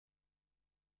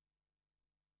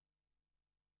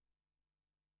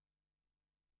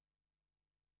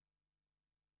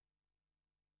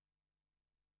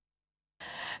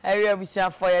Area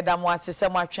busia for ya da mo asese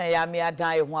mo atwen ya me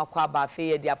adan ye ho akwa ba fe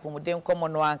ye dia pomoden komo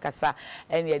no ankasa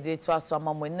ene ye de to aso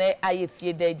amamo ne aye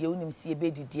fie da de unim si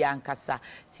ebedidi ankasa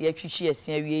ti atwitwi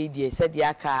asia wie de se de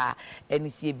aka ene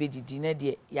si ebedidi ne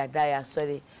de ya da ya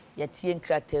sori ya tie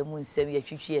nkrata mu nsem ya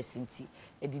twitwi asinti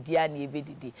edidi a ne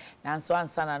ebedidi nanso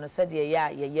ansa na no se de ya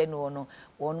ye no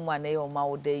wonu ma ne yo ma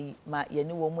wodai ma ye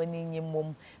ni wo mu ani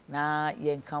nyimom na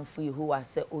ye nkamfo Yehowa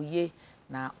se oye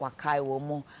na wakai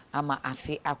womo ama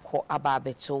afi akọ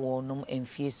ababeto wonum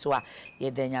emfie so a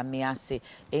yedanya me ase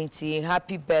enti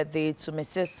happy birthday to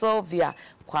Mrs. Sylvia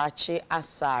Kwache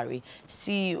Asari,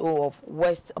 CEO of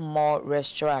West Mall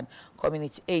Restaurant,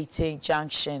 Community 18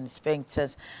 Junction,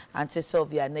 Specters. Auntie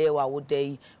Sylvia Newa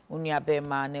Wodei, Unia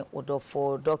Bemane,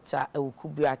 Odofo, Dr.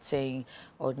 Ewukubiateng,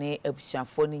 One Ebusian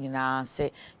Fonia na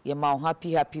say, Yema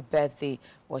happy birthday,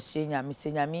 was saying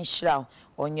Missing Mishra,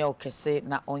 Onya Okese,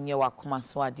 na Onya Wakuma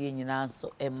Swadi,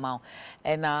 Nanso Emma.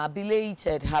 And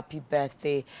belated happy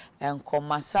birthday, and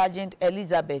Comma Sergeant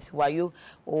Elizabeth Wayu,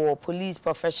 or Police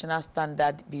Professional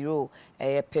Standard Bureau,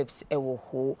 Peps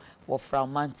Ewoho, or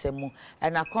from Mantemu,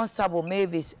 and a Constable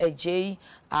Mavis J.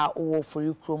 O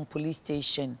Furukrum Police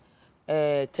Station,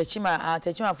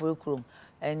 Techima Furukrum,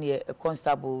 and a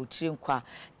Constable Trinkwa,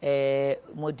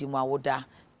 Modima Woda.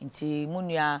 Inti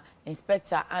munya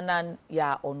Inspector Anan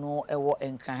ya ono ewo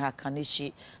enkran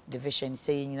Kanishi Division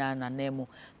saying na nemu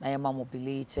na yema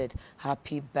mobilated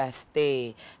happy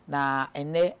birthday na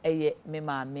ene eye me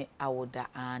maame awoda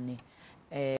ani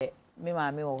me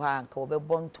maame wo ha nka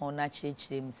obebon ton na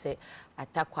chirechire mi se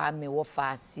atakwa me wo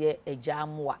faase eja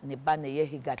amwa ne ba na ye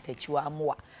higatachiwa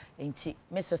amwa inti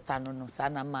me sister no sa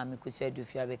na maame kwesi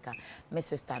adofia beka me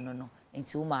sister no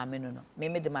enti wo maame no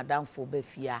me de madam fo ba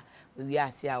fia wi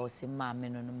ase a wo se maame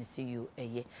no me see you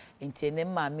eye enti ne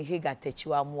maame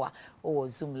higatachiwa amwa o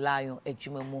Zoom Lion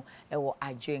adwumamu e wo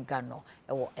adwenga no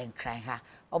e wo enkran ha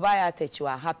oba ya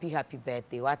tachiwa happy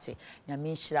birthday wate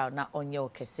nyame nhira na onye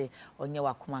okese onye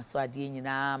wakoma so ade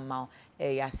nyina ma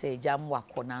ya se jam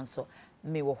wako nanso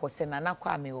me wo hose na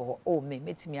nakwa me wo o me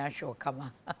metimi ahwe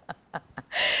kama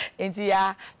enti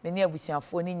ya me ne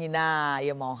abusiafo ni nyina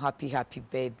ye ma happy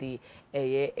birthday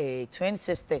twin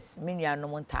sisters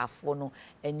menuanom ntafo no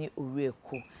eni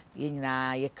oreku ye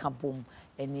nyina ye kabom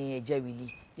eni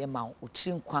ejawili ye ma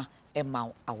otirinkwa e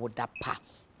ma awodapa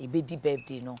ebedi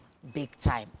birthday no big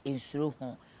time insuro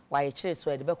ho wa ye kire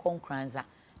so e be konkranza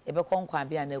e be konkwan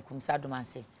bia na akumsa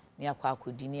domanse ne akwa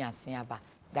akodi ni ase aba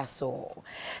that's all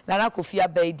nana kofia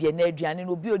birthday na aduane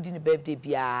no obi odi ni birthday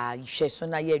bia hwe so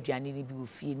na ye aduane ni bi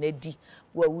ofie na di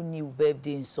wa wuni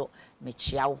birthday nso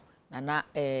mechiawo nana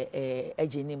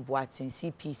ejeni mboatin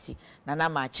CPC nana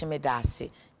ma chime da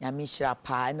ase nyame hira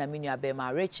pa na menu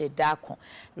abema Richard Dako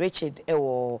Richard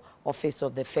ewo office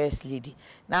of the first lady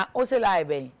na osela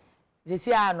ben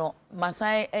zesi ano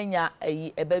masan enya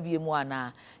ebabie mu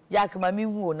ana yak mami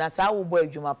hu na sa wo bo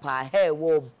adwuma pa he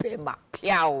wo bema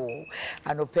piao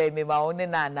anope me ma one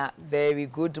na very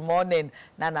good morning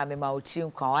na me ma oti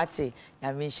nkwa wate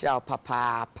nyame hira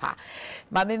papa pa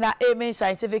mami na Amen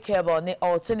Scientific Herbal ne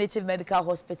Alternative Medical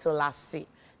Hospital last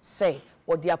say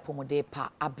wodi apomode pa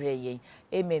abreye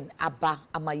Amen aba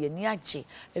amayeni age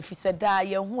efise da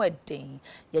ye ho eden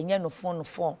yenye no fon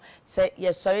se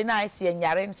ye sori na ise ye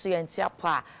nyare nso ye ntia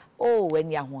pa oh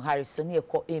eni ahohare so ne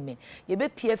ekọ Amen ye be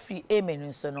pie free Amen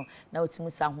nso no na otimu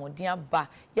sa hodin aba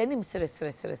ye nim sere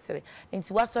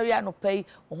enti wasori anopai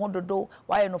ohododo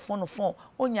wa ye no fon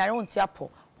onyare ontia po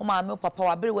o maame papa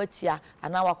wa bere watia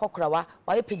ana wakokora wa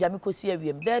ye pejami kosi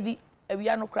awiem dabi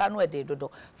awia no kra no ede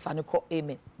dodo fane ko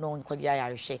Amen no nkodi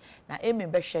ayarehwe na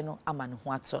Amen behwe no amane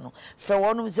ho ato no fe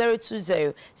wonum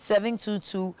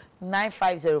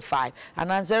 020-722-9505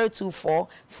 and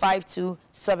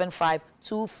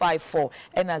 024-5275-254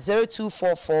 and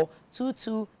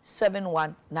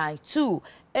 0244-227192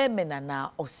 Amen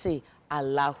na ose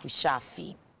Allahu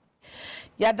Shafi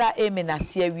yada Amen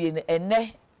asia wie no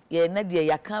ene ye na de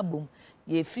yaka bom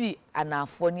ye firi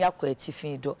anafo ni akwa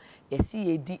atifin do ye si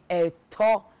ye di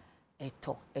eto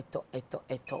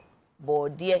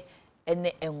bode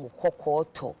ene enwokoko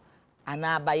to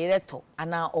ana abayere to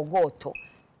ana ogoto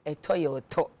eto ye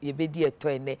oto ye bedi eto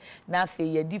ene na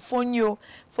afi ye di fonyo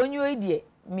edie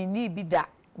mini bida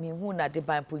mi hu na de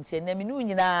ban ponti ene mi nu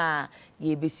nyina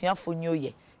ye besua fonyo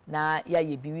ye na ya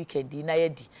ye bi weekend na ye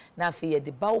di na afi ye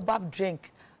di Baobab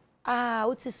drink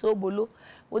oti so bolo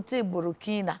oti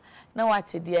burukina na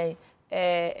wati de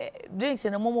drinks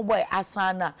na momo boy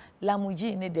asana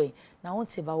lamuji ne de na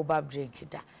wonte Baobab drink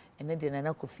da ene de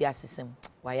na kofi asesem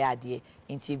wayade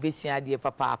inti besua de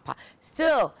papa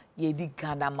still ye di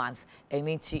Ghana month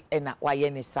eniti ena waye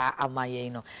ne sa amaye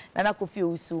no Nana Kofi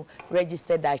Usu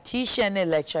registered dietitian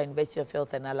and lecturer University of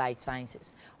Health and Allied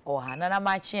Sciences Nana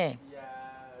Machien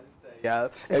yeah,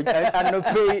 and no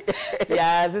pay.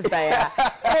 Yeah, sister. Yeah.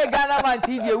 Hey, Ghana man,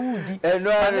 TJ Woody.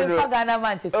 No. Ghana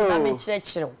man, is Mammy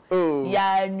Church.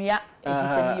 Yeah, Nia. If you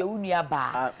say you near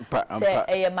bar,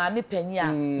 say a mammy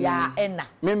penya. Yeah, Enna.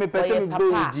 Mimi person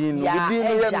Boudin. We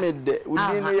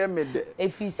didn't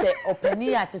if he say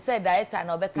openia to say diet and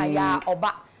obeka ya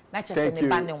oba. Na chese ne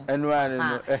banu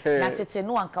na tete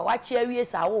no anka wachi awie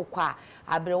sa wo kwa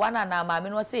abrewana na maame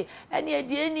no se ene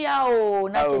adie ni a o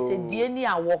na chese die ni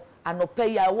awo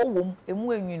anope ya wo wom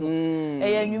emu enwunu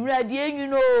enwumra adie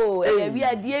enwunu wi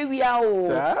adie wi a o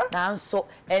na nso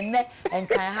enne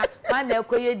enkan ha ma na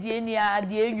ekoye die ni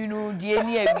adie enwunu die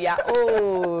ni awia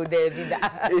o David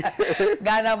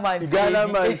Ghana man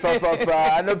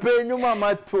papa anope enwuma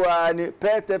matwa ni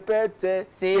pete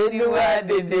seniwa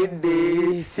de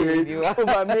seniwa o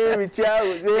Mary Chow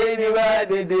seniwa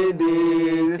de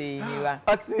seniwa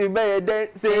asibe de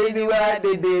seniwa de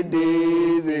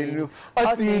seniwa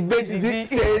asibe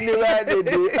seniwa de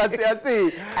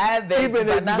asi even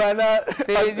as bana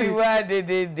seniwa de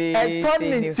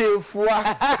Tony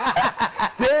Chefua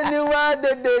seniwa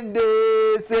de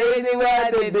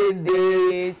seniwa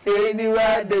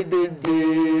de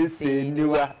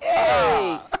seniwa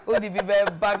hey odi bi be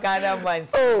bagana man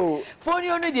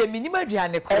Fonia no de minima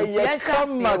duane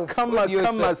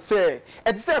come say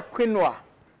it say quinoa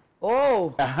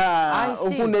oh I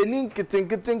see ohunani kitin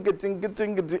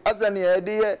asani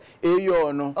ede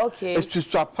eyo no okay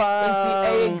esuswapa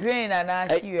enti grain and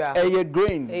asira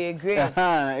grain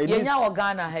yenya wo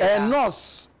Ghana here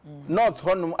north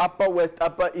honum upper west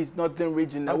upper east northern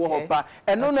region na wo hopa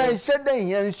eno na nhede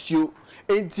hiansuo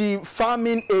enti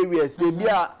farming areas bebi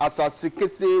a asase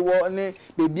kese wo ne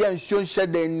bebi a nsuo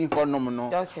nhede ni honum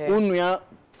no unua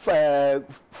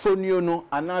Fonia no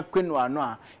anakwenu ano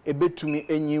a ebetumi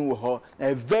enyin wo ho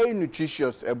na very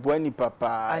nutritious eboani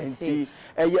papa enti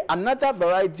another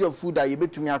variety of food that you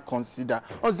betumi consider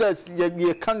on says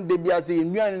ye can dey be as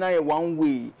enuane na ye one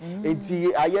way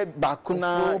enti aye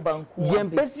bakuna ye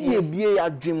mpesi ye bie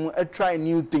adwem try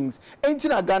new things enti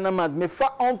na Ghana man me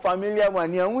fa unfamiliar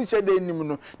one ya hu hye dey nim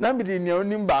no na me dey nia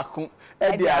onim bakun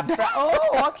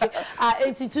oh okay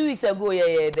 82 weeks ago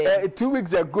yeah 2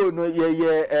 weeks ago no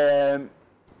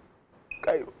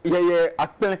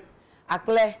akple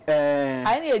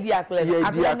I need the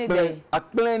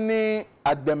akple ni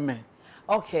ademe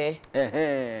okay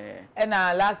and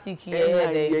last week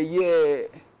yeah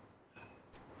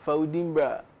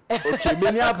Faudimbra okay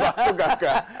many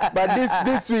abafogaka but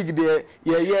this week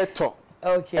there to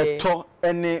okay to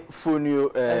any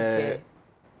Fonia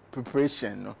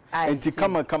preparation no enti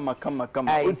kama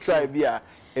we try bia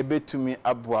ebetumi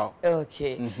aboa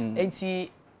okay enti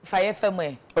fire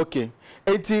famwe okay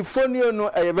enti Fonia no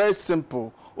very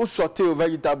simple o saute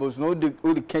vegetables no the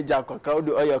keja kakra o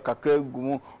the oil kakra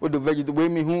gumu o the vegetable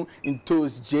we hu in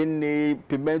toast jenne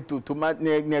pimento tomato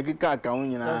ne keka aka ho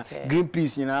nyina green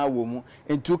peas nyina wo mu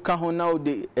enti ka ho na o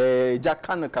the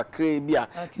jakana kakra bia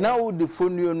na o the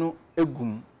Fonia no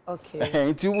egum okay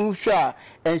enti wo hwa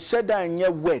enheda nye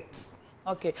wet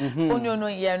okay Fonia no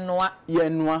ye noa ye nya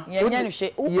no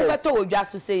hwe ubeto odwa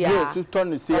so say ya yes u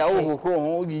turn say ya o hohoro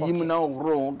ho yiyim na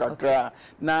hohoro ho kakra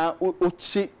na o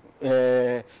chi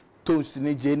toast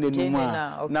ni jene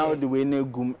numu now the way na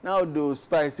gum now the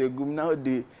spice gum now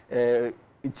the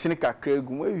ichini kakra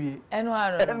gum we eno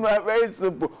very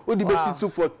simple o di besi so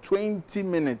for 20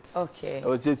 minutes okay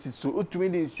o say so o tumi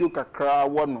di nsuo kakra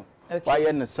wo no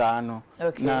why na saa no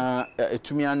na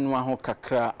etumi anu aho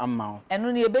kakra ama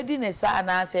eno ne ebedi ne saa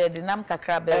na say de nam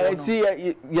kakra be no see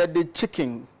ya the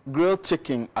chicken grilled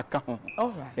chicken aka ho all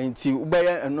right enti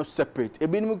ubaya no separate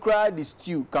ebinim kra the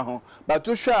stew ka ho but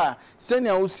to hwa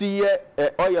senia wo si ye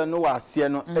oil no wase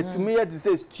no etumi ye to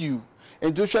say stew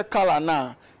enti hwa color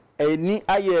na eni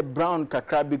aye brown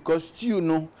kakra because stew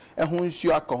no ehun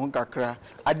nsuo aka ho kakra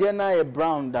ade na aye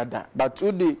brown dada but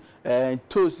udi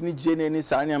toast ni jene ni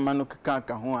sanya manu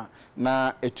kaka ho a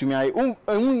na etumi aye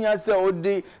ehunya se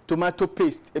odi tomato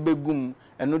paste ebegum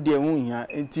eno de ehunya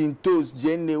enti toast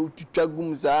jene utwa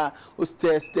gum sa o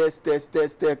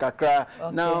stir kakra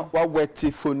na wa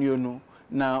weti Fonia no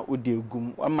na odi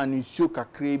egum amani nsuo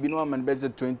kakra bi no amani beze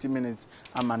 20 minutes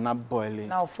amana boiling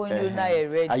now Fonia na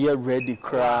ready are you ready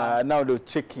cry now the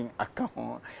chicken aka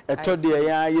ho eto de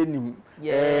ya nim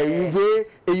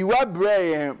you are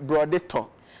brodeto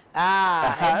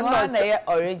no na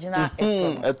original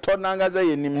eto na ngaza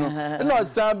ye nim no no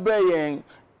san bre yen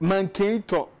mankin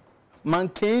to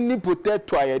mankan ni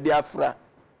potato a ye de afra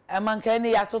mankan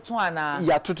ni yatoto ana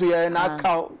yatoto ye na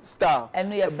cow style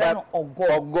eno ye friend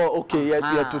ogo okay ye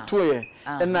toto ye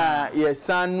na ye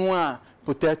sanu a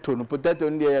potato no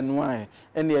ye no a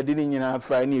ene ye de ni nyina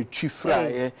afra ene etwi fra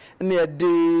ye ene ye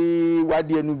de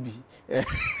wade no bi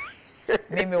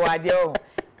mimi wade o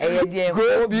eye de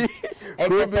kobi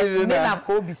na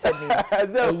kobi sabi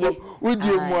wudi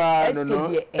mu a no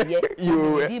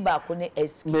yo di ba ko ne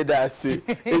eski medase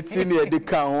eti ne de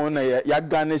ka ho na ya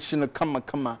garnish no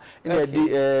kama ene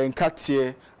de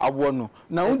nkatie awo no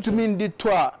na untumi ndi to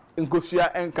a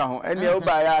nkofia enka ho ene o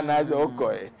ba ya na ze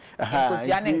okoe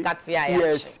nkofia ne nkatia ya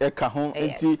yes eka ho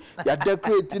enti ya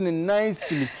decorate ni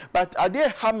nicely but ade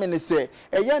ha me ne say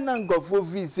eya na ngofo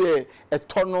fi say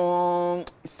etono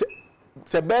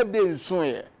se birthday nso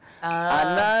ye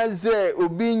anaze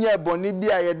obi nya boni bi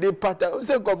a ye de pata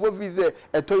se ngofo fi say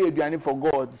eto ye duane for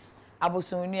gods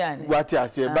abosoniane what I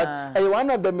say but one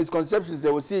of the misconceptions they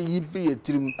will say yi free a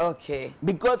trim okay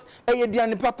because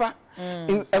duane papa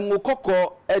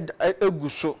engokoko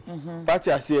eguso what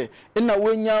I say na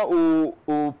wenya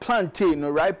o plantain no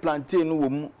ripe plantain wo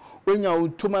mu wenya o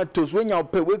tomatoes wenya o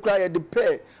pe we kra ye de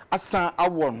pe asan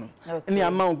awo no ni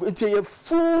amount it a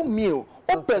full meal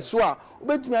o pe so a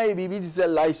obetumi aye bibi ti say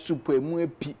light soup emu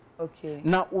epi okay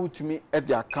na ultimate at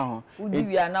the account udi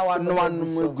we na one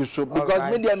guso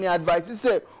because media me advice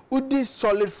say udi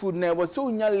solid food na was so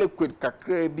nya liquid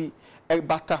kakra bi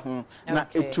butter ho na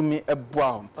etumi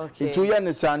eboa etu ye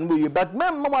ne san we but me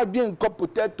mama dwen ko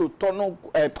potato tono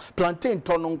plantain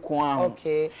tono nko a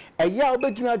okay eya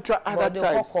obetumi atra other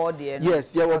types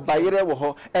yes ye wo bayere wo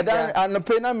ho edan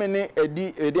anope na me ne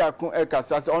edi akon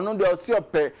ekasa se ono de o se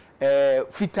ope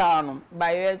fita no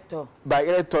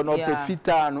bayere to no pe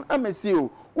fita no amesi o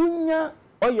unya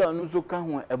oyo no so ka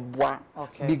ho eboa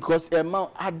because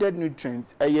added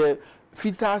nutrients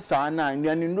fita sana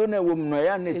nyane ndo na wo mno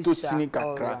ya na to sini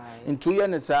kakra into ye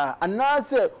ne sa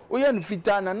anase o ye no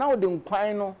fita na wo de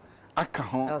nkwan no aka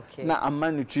ho na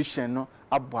ama nutrition no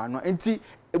aboa no enti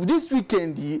this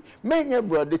weekend yi menye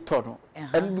brother to no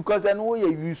and because I know you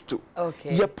used to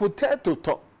ye potato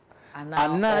to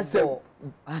anase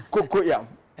cocoyam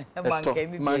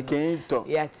manken to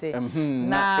yate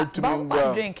na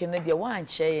Baobab drink no de wan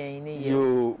share yen ni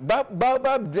yo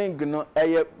Baobab drink no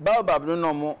Baobab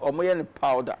no mo ye ne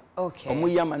powder omo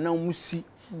yama na musi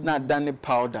na dane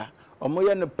powder omo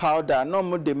ye ne powder no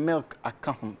mo de milk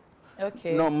aka ho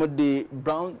no mo de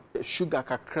brown sugar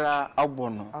kakra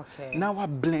abono na wa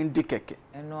blend keke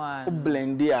o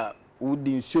blend ya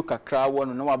udi nsuo kakra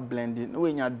wono na wa blend no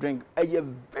we nya drink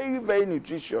very very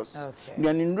nutritious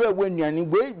nnuane ndo we nnuane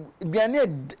nnuane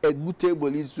a good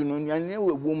table isu no nnuane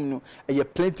we wom no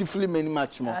plentifully many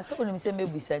much more so onim se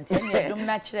mebusa nti ene dum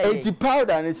na kire eti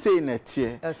powder ne say na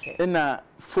tie na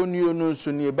Fonia no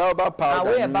so ne Baobab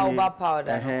powder we Baobab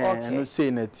powder no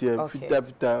say na tie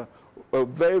fita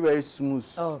very very smooth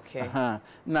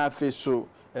na fe so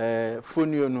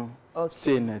Fonia no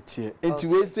say na tie enti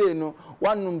we say no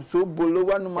wanum so bolo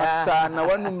wanum asa na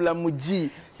wanum lamuji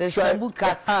se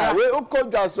buka we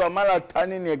ukodwa so amala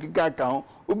tani ne kika ka ho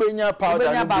ubenya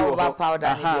powder no bi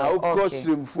ukọ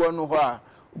shrimfo no ho a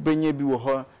ubenya bi wo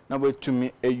ho na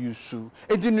wetumi ayusu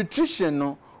enti nutrition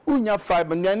no unya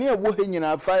fiber nane e wo he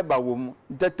nyina fiber wo mu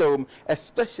tete wo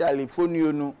especially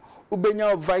Fonia no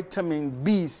ubenya vitamin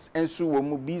B's enso wo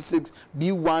mu B6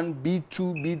 B1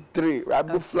 B2 B3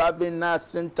 riboflavin na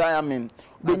thiamine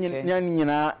ubenya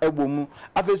nyina ebo mu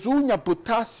afeso unya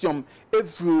potassium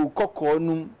every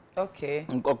kokonum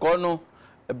nkoko no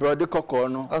brode koko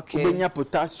no ubenya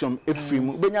potassium every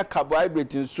mu ubenya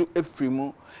carbohydrate enso every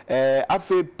mu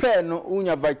afe pe no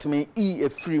unya vitamin E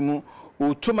every mu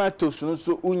o tomatoes no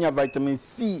so unya vitamin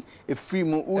C free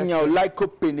mu unya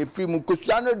lycopene free mu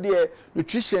kosuano de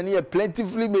nutrition here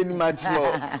plentifully many much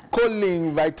more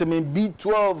choline vitamin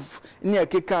B12 ni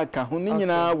akeka ka ho ni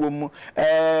nyina wo mu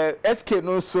SK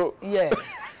no so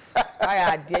yes I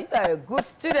are you are a good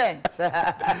student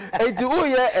eti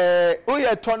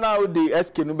uye turn out the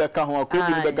SK no be ka ho akobi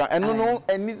no be ka eno no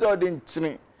eni so de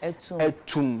nchine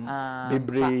etum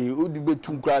bebre odi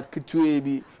betum kra ketue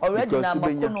bi already na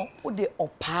makono odi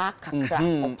opa kakra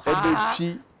opa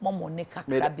momo ne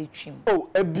kakra betwim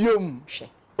ebiom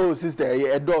sister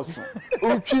edoso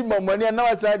utwi momo ne na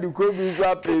wasa de ko bi so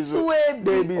apezo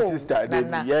baby sister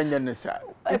baby yenye ne sa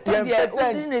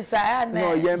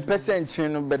no yen percent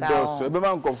chin no bedos e be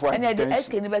man kofo and the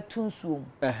eske ni be tunsuom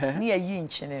ni ayi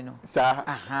nchene no sa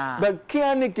but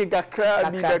kiani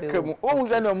kakra bi bekam o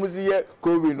za na muzi ye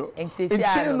kobi no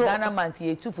nchene no Ghana man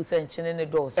ye 2% nchene ne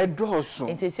dos e dos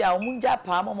ntesi a omunja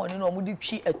pa momoni no omudi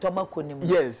twi etoma konim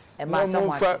yes e ma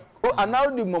samwa oh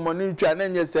anawdi momoni twa na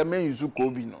nye se men yusu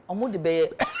kobi no omudi be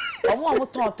omo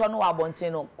ton no wa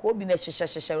bonten no kobi na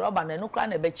hyehyehye rubber na no kra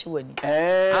na be chi wani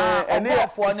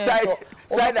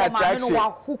side attraction wa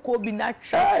huko bi na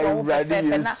twa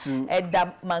fefe na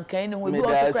eda mankan ni we bi o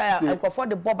kra ekofo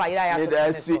de boba ira ya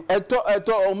to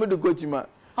eto omudu kochima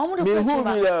me who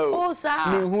be da oh sir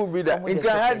me who be da in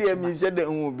can had e mi se de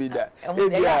who be da e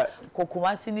bia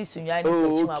kokumasi ni sunya ni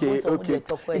kochima bo so de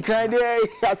tokwa in can dey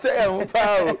ase e ho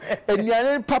pa o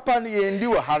enuane papa no ye ndi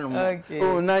wo hanom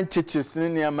oh nan chiches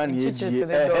ni ama na egie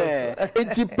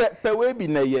enti pe we bi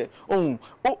na ye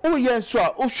oh ye nso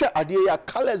a o hwe ade ya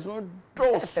colors no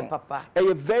dolphin papa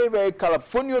very very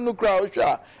colorful Fonia no crowd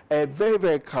very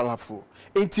very colorful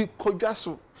enti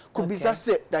kodwaso could be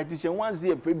say that is one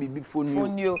year for baby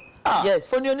Fonia. Yes,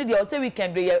 Fonia need you say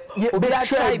weekend we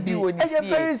try be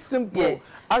very simple. Yes.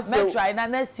 I try na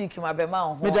next week my be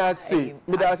ma me da say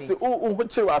oh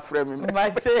che wa frame me.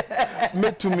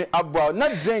 Me to me about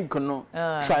not drink no.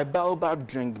 Try Baobab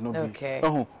drink no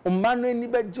be. Man no ni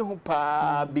be je ho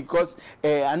pa because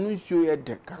anu nsuo ye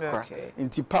de kakra.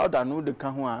 Nti powder no de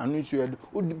ka ho anu nsuo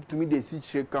ye to me de si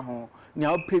chire ka ho.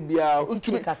 Now pay bia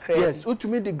yes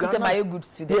utumi the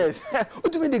groundnut yes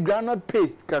utumi the groundnut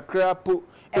paste kakra po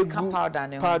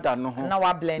powder no ho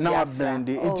now blend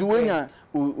it into wenya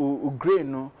o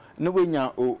grain no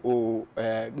wenya o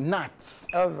nuts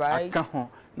all right aka ho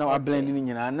now I blend ni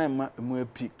nyina na mu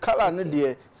api color no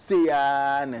de say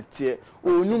ya na tie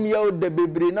onum ya o de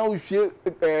bebre na o hwie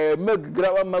milk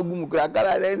grawa magum kra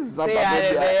color den sapa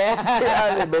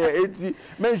be eti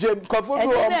menje kofo bi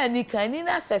o na ni kan ni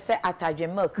na sese atadwe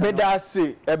milk be da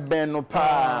say eben no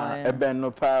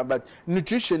pa but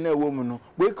nutrition na wo mu no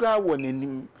we kra wo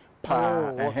nanim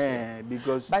pa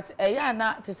because but yeah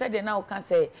na to say dey na o can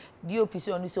say DOP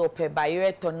so onu so pe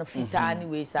bayre ton fita ni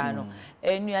we sa no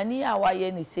enuani a wa ye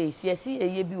ni say siesi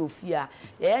eye bi ofia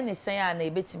ye ni sen a na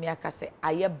ebetimi aka say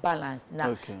aye balance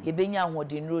na ye benya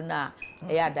hodenro na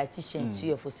ya dietitian tu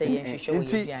ye for say ye hwehwe wo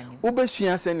ye biani wo be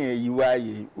hia se na yiwa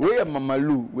ye we ye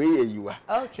mamalu we ye yiwa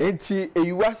enti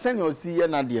eyiwa se na osi ye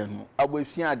na de no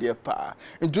abofia de pa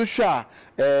ntu hwa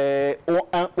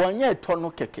wonye to no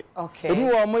keke eni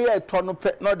wo mo ye to no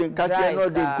pe no de nkache no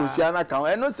de nkosua na kan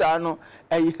eno sa no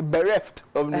bereft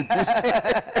of nutrition.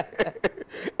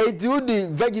 It do the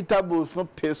vegetables from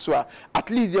peswa. At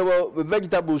least there were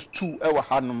vegetables too. Ewa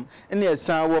hanum. And there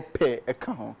some were pay a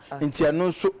cow. And tia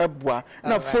no so ebwa.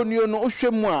 Na Fonia no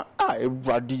shemwa.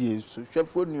 Ebradi so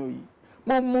Fonia.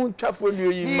 Moon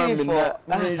chafonio yi mamma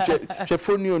na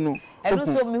Fonia no. And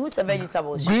also me who's a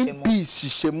vegetable green peas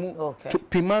shemu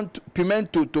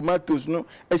pimento tomatoes no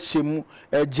shemu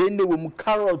jene wo mu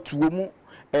carrot wo mu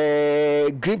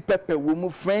green pepper wo mu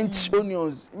French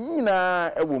onions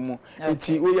nyina wo mu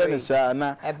enti wo ye ne sa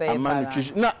na ama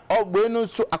nutrition na ogbe no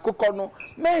so akoko no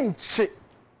menche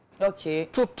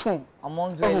tutun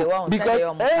among really one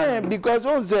because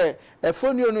on say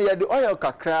Fonia no ye the oil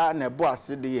kakra na ebo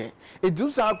ase de ye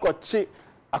edu sa akọche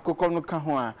akoko no ka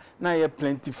ho a na ye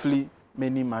plentifully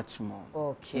many much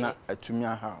more na atumi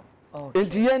aha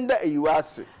enti yenda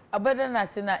eyiwase abada na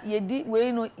se na yedi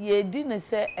we no yedi ne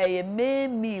se eye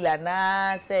main meal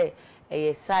na se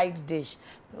eye side dish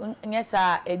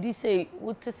nyesa edi say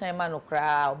wuti san ma no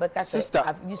kra obeka se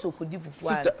this okodi fufu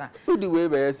ansa who the way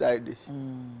by side dish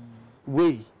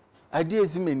we idea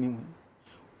is many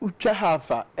utwa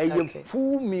hafa eye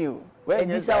full meal when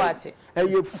you say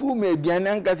eye full meal aduane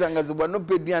ankasa bo no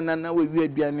peduane na we wi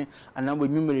aduane ana we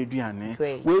nwumere aduane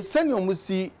we sene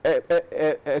omusi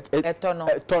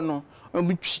etono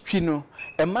omutwi no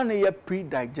e ma na ye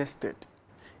pre-digested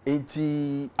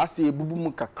enti ase ebubu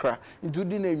mu kakra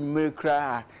ntudi na nwumere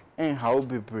kra en how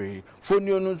bebre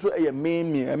Fonia no so eye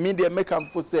meme me dey make am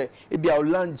for say e bia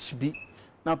lunch bi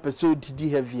na person didi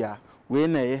heavier we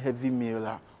na ye heavy meal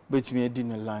la but me di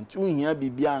na lunch unhia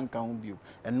bibia anka ho bio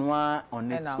eno a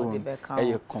on its own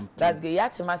e complete that's good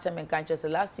yati ma say me kan chese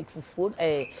last week for food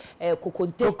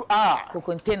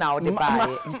kokonte na odi buy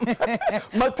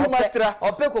matumatra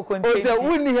ope kokonte o say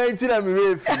wuni ha ntina me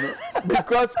refi no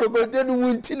because kokonte no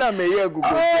wunti na me ye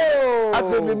kokonte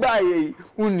afa me buy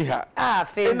Unia. Ah,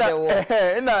 face the wall.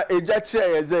 Ena eja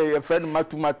chair as a friend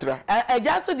Matumatra.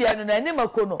 Eja so dia no na ni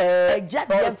makono. Eja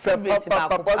dia favorite ba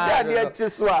ko. Papa dia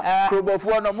chiswa.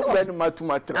 Krobofo na mo friend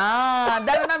Matumatra. Ah,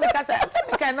 dan na me kasa se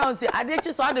me kan na say ade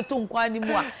chiswa ade to nkwan ni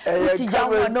mu a. Uti ja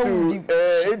ho na wudi.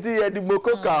 Enti ye di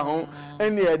mokoka ho.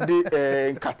 Eni ye di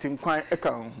nkatinkwan eka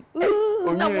ho.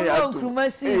 Onye ya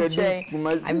nkrumasi chen.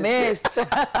 I missed.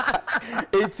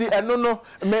 Eti no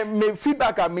me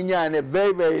feedback amenya na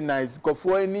very nice.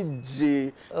 Kofo any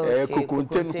J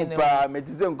kokonten pa me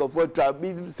ti say nkofo try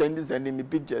be send me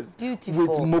pictures beautiful.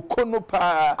 With mokono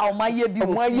pa omaye bi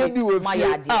wo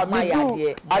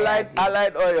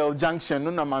allied oil junction no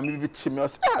na mama bi chime o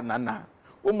say nana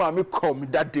o mama call me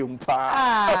that day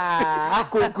mpa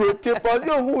kokote pause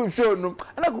who show no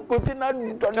na kokote na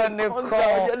don no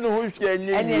who hwe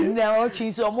enye ene na o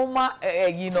chi so mama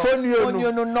Fonia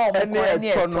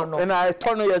no and I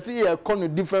turn yes here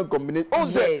con different combination oh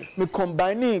say me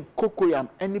combining cocoyam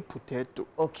any potato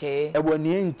okay e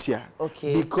woni entia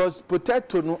okay because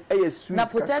potato no e sweet na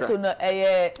potato no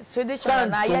e Swedish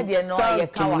na ye de no ye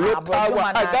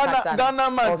kawa Ghana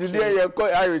man dey ye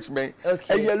call Irishman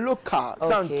e local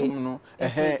santum no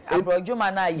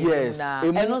abrojuma na ye na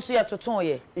eno so ye toton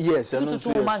ye yes eno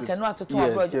so ye man kanu atoton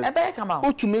abrojuma e be kama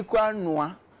otumi kwa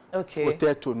noa okay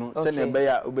potato no se na be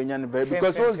ya obenya no very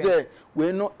because o say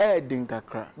we no air din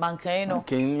kakra mankan no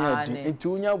nti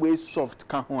unya we soft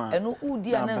ka ho a eno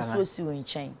udi ana nsuo si wo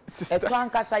nchen eto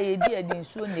ankasa ye di adi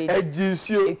nsuo na edi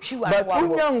ejinsuo but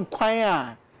unya nkwan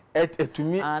a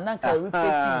etumi na ka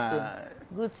replace so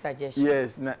good suggestion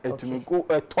yes na etumi ko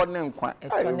eto ne nkwan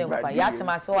ya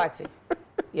tema so wate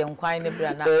ye nkwan ne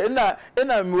bra na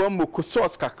ena mi wo moko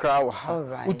sauce kakra wa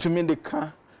ha utumi de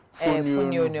ka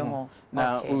Fonia no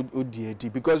na odi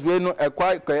because we know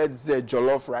quite say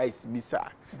jollof rice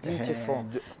bisa beautiful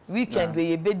weekend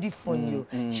we be di Fonia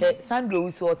she Sandro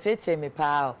we so tete me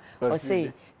pa o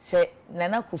say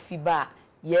nana kofi ba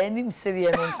ye nim sere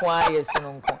no nko aye so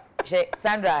no nko she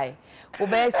Sandra o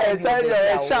be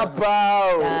Sandra sharp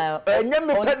enye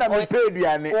me pe na me pe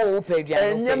aduane o pe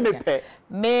aduane enye me pe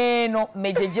me no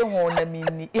mejeje ho na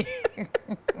minni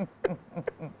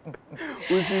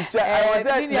I was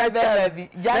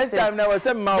next time na was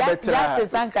ma better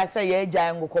just sanka say ye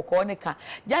gya ngokoko ne ka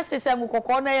just say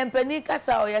ngokoko na ye mpani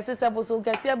kasa o ye sese boso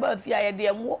kase ba fi aye de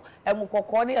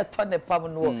ngokoko ne ye to ne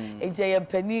pam no enti ye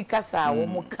mpani kasa wo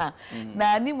mu ka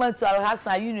na ni matu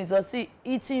Alhassan Yunus or say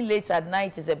eating late at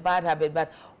night is a bad habit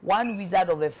but one wizard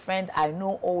of a friend I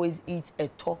know always eats a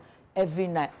to every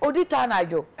night. Odita na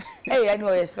jo. Hey,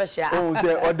 anyway, special. Oh,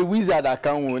 say or the wizard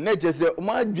account won. Na just say o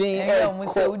ma dream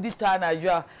say odita na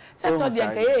jo. Say to dey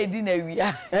kan e di na wi.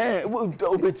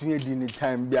 O betumi di ni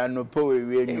time bia no po we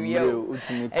enumre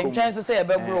otumi kom. En try so say e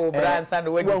be bro o brand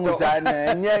and we di to.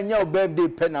 Nya o birthday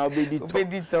pen na o be di to.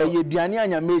 E duane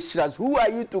anya me shiras. Who are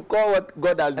you to call what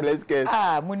God has blessed guest?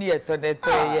 Muni e to ne to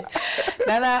ye.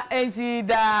 Nana enti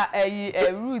da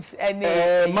Ruth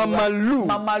Mama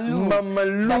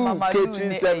Lou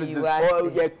catering services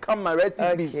or yeah come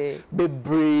recipes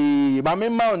bebre mama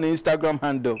ma on Instagram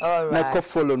handle na ko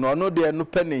follow no dey no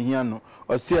pen here no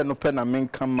or say no pen na men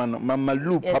come no Mama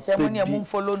Lou papa bi yes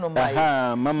follow no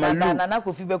my Mama Lou na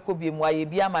kofi be ko bi mu aye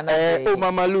bi ama na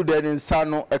Mama Lou dey nsa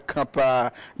no e kan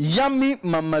pa Yummy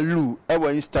Mama Lou e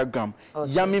wa Instagram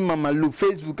Yummy Mama Lou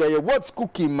Facebook what's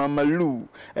cooking Mama Lou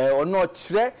no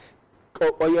kire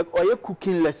or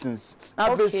cooking lessons.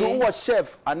 Okay. So what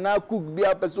chef and now cook be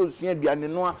a person suan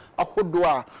no ahodo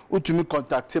a utumi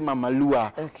contact Mama Lou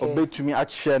a obetumi a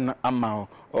share amount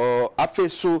or afi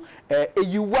so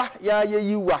eyiwa ya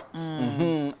yeyiwa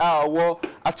wo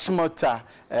achimota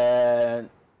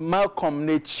Malcolm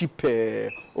ne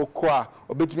cheaper okwa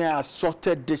obetumi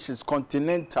assorted dishes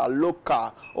continental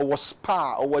local or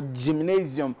spa or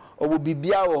gymnasium or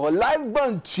bibia or live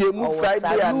band tuemu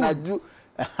Friday anaju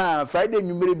Friday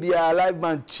numero bia live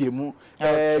band tuemu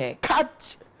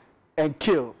catch and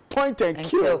kill point and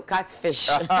kill catfish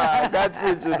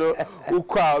catfish you know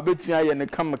ukwa obetumi aye ne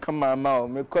kama ma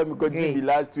me ko GB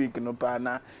last week no pa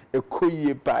na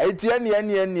ekoyie pa eti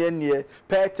ene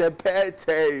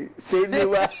pete say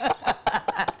niwa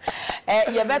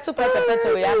ye beto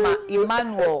pete we ama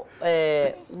Emmanuel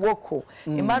Woko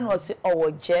Emmanuel say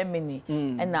owo Germany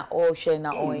na o share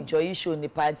na o enjoy show ni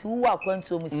party wo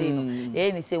akwantu mu say no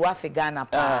ni say wa Ghana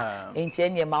pa enti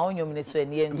ene ma onyom ne so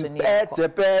ene ento ni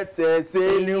pete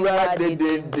say niwa de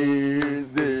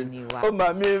o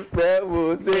ma mi fre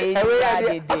wo say ewe ya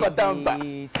de akotampa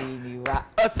Seniwa.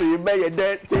 Asi be ye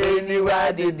de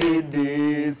seniwa de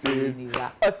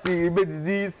Seniwa. Asi be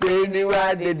di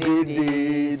seniwa de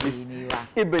Seniwa.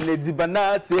 Ibele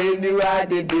dibana seniwa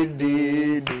de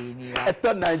Seniwa.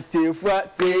 Etona chefua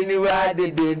seniwa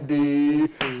de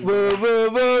bo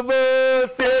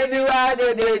seniwa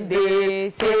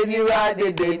de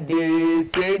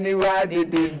seniwa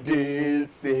de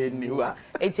seniwa.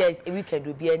 It's a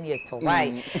weekend be any at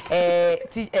why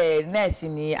nurse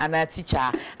ni ana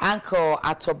teacher uncle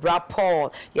Atobra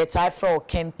Paul yet I for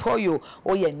Ken Poyo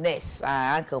or your nurse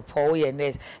uncle Paul your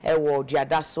nurse wo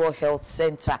Diadaso Health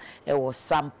Center wo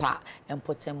Sampa and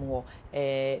Potemo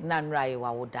Nanrai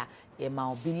Wawoda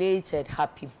ma belated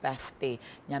happy birthday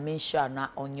nyamensha na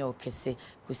onyo kese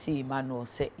kusi Emmanuel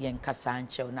se yenkasa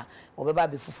anche na obeba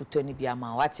befufuto ni bia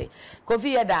ma wate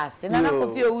Kofi Yadas na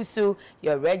Kofi Owusu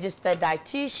your registered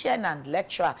dietitian and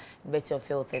lecturer in University of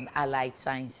Health and Allied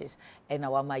Sciences and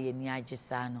awama ye ni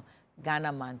agisa no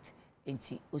Ghana month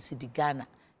enti usudi Ghana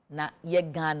na ye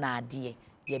Ghana ade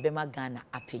ye bema Ghana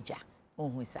apeja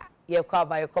ohunsa ye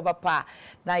kwaba pa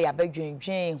na ya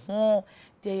bedwendwen ho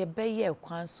de ye beye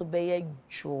kwan so beye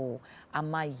dwo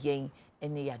ama yen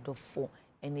ene yadofo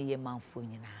ene ye manfo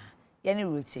nyina ye ne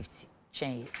road safety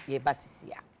chen ye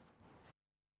basisia